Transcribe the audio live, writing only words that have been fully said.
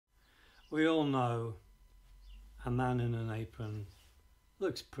We all know a man in an apron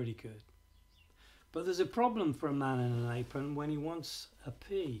looks pretty good. But there's a problem for a man in an apron when he wants a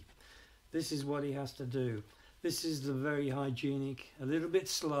pee. This is what he has to do. This is the very hygienic, a little bit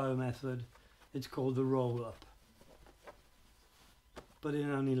slow method. It's called the roll up. But it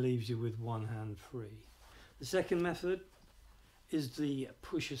only leaves you with one hand free. The second method is the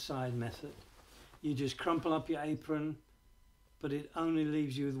push aside method. You just crumple up your apron, but it only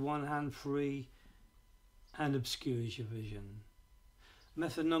leaves you with one hand free and obscures your vision.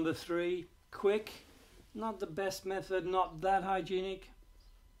 Method number 3, quick, not the best method, not that hygienic,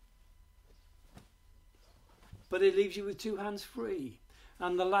 but it leaves you with 2 hands free.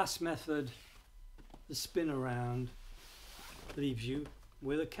 And the last method, the spin around, leaves you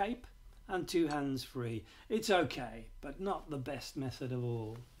with a cape and 2 hands free. It's okay, but not the best method of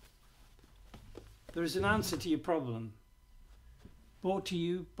all. There is an answer to your problem, brought to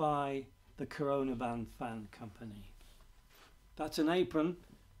you by the Corona Band Fan Company. That's an apron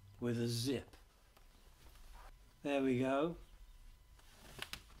with a zip. There we go.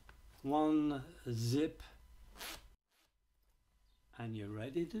 1 zip and you're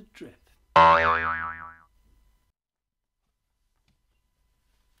ready to drip.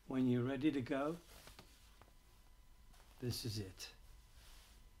 When you're ready to go, this is it.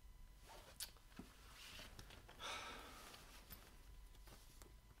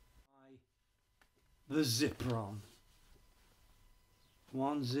 The ZIPRON.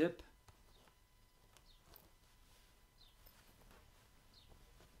 1 zip